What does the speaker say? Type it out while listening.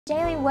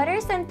Jaylee, what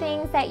are some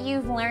things that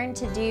you've learned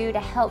to do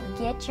to help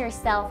get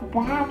yourself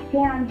back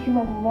down to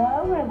a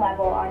lower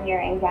level on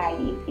your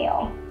anxiety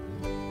scale?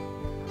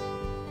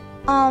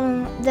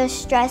 The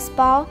stress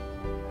ball.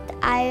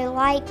 I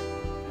like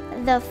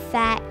the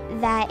fact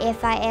that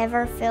if I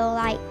ever feel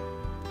like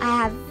I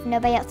have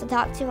nobody else to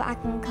talk to, I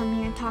can come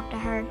here and talk to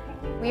her.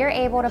 We are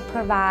able to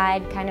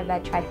provide kind of a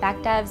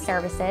trifecta of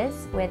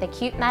services with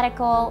acute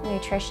medical,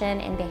 nutrition,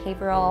 and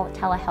behavioral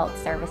telehealth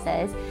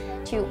services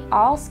to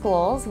all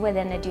schools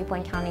within the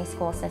Duplin County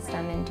school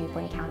system in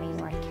Duplin County,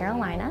 North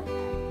Carolina.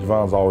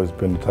 Javon's always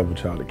been the type of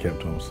child that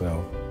kept to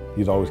himself.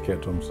 He's always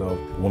kept to himself.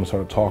 When I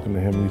started talking to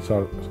him, he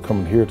started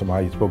coming here to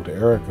how he spoke to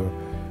Erica,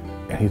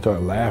 and he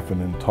started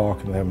laughing and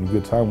talking and having a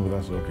good time with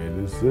us. I said, okay,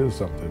 this is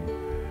something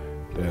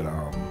that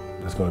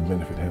that's going to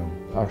benefit him.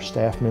 Our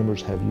staff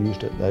members have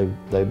used it.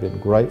 They've been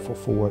grateful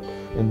for it.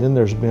 And then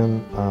there's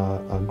been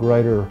a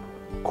greater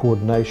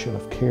coordination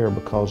of care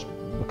because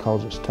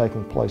it's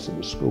taking place at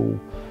the school.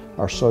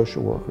 Our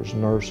social workers,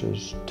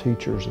 nurses,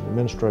 teachers, and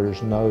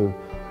administrators know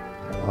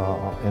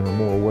and are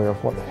more aware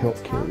of what the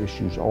health care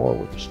issues are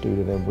with the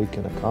student, and we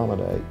can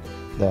accommodate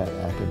that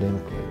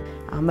academically.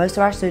 Most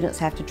of our students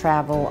have to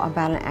travel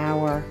about an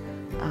hour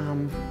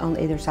on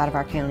either side of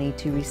our county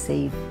to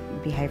receive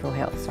behavioral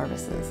health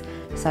services.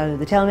 So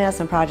the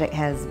Telemedicine Project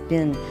has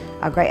been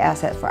a great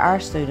asset for our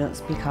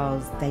students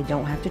because they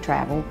don't have to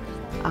travel.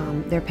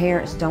 Their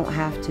parents don't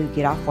have to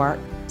get off work.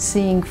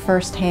 Seeing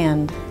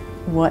firsthand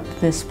what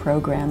this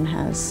program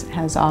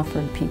has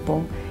offered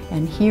people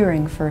and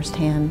hearing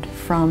firsthand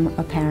from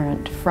a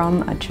parent,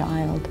 from a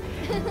child,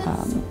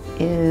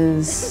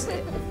 is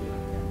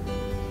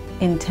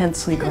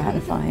intensely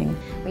gratifying.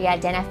 We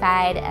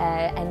identified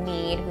a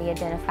need, we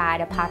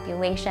identified a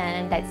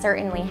population that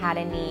certainly had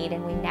a need,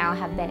 and we now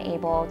have been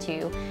able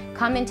to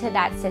come into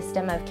that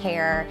system of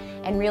care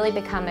and really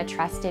become a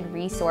trusted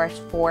resource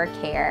for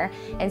care.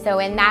 And so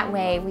in that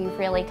way, we've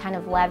really kind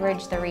of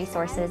leveraged the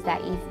resources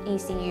that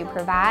ECU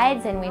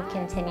provides, and we've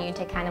continued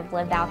to kind of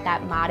live out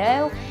that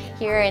motto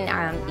here in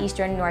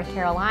Eastern North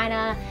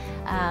Carolina,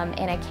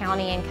 in a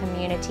county and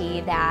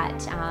community that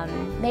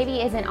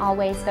maybe isn't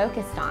always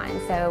focused on.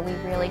 So we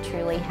really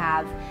truly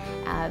have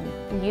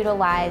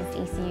utilized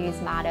ECU's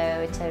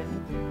motto to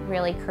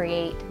really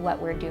create what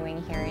we're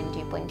doing here in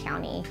Duplin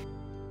County.